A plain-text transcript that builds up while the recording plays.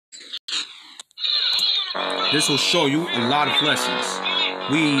This will show you a lot of lessons.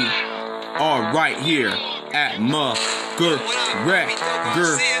 We are right here at MacGregor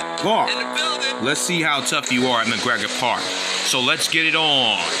Park. Let's see how tough you are at MacGregor Park. So let's get it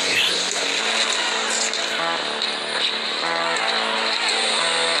on.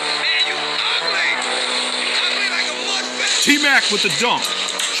 T-Mac with the dunk.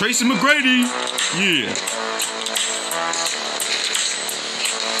 Tracy McGrady. Yeah.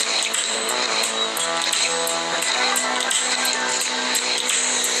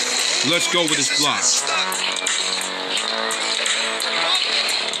 Let's go with this block.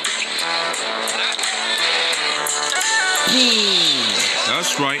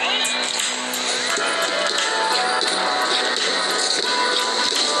 That's right.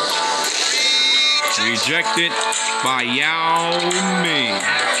 Rejected by Yao Ming.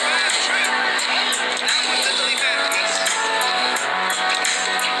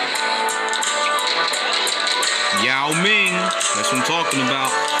 Yao Ming, that's what I'm talking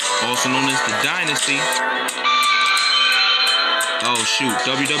about. Also known as the Dynasty. Oh shoot,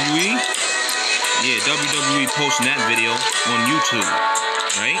 WWE? Yeah, WWE posting that video on YouTube,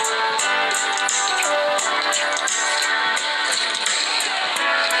 right?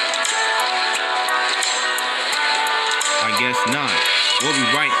 I guess not. We'll be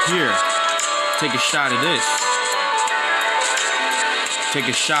right here. Take a shot of this. Take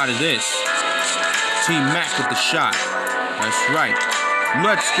a shot of this. T-Mac with the shot. That's right.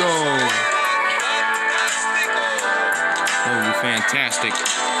 Let's go. That would be fantastic.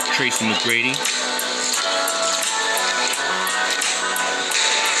 Tracy McGrady.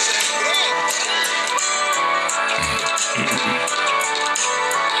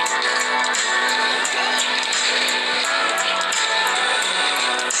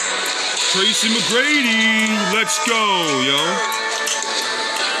 Tracy McGrady. Let's go, yo.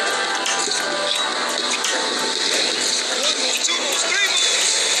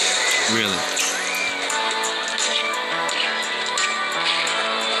 Really?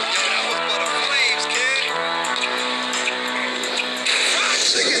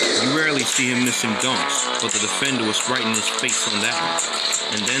 You rarely see him missing dunks, but the defender was right in his face on that one,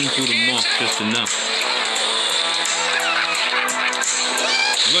 and then threw them off just enough.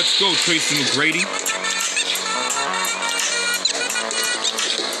 Let's go, Tracy McGrady.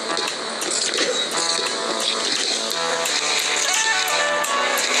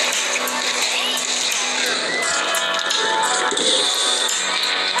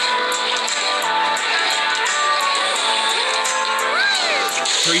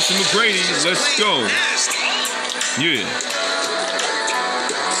 Tracy McGrady, let's go. Yeah.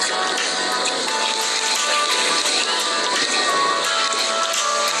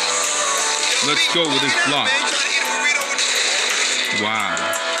 Let's go with this block. Wow.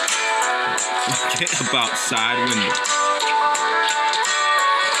 Forget about side window.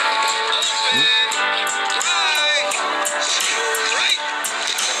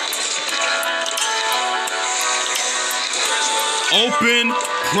 Open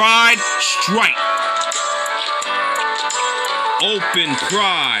Pride Strike. Open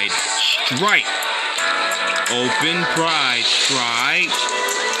Pride Strike. Open Pride Strike.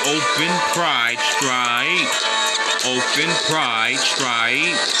 Open Pride Strike. Open Pride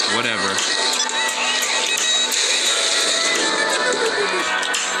Strike. Whatever.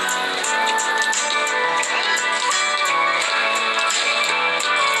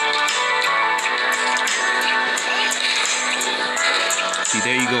 See,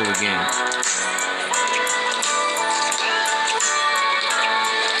 there you go again.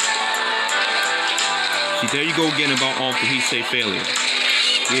 See, there you go again about off the heat safe failure.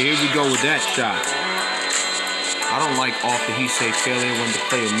 Yeah, here we go with that shot. I don't like off the heat safe failure when the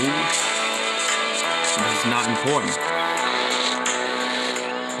player moves. It's not important.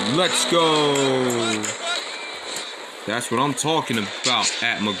 Let's go. That's what I'm talking about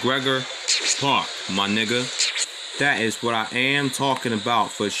at MacGregor Park, my nigga. That is what I am talking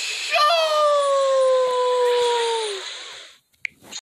about for sure.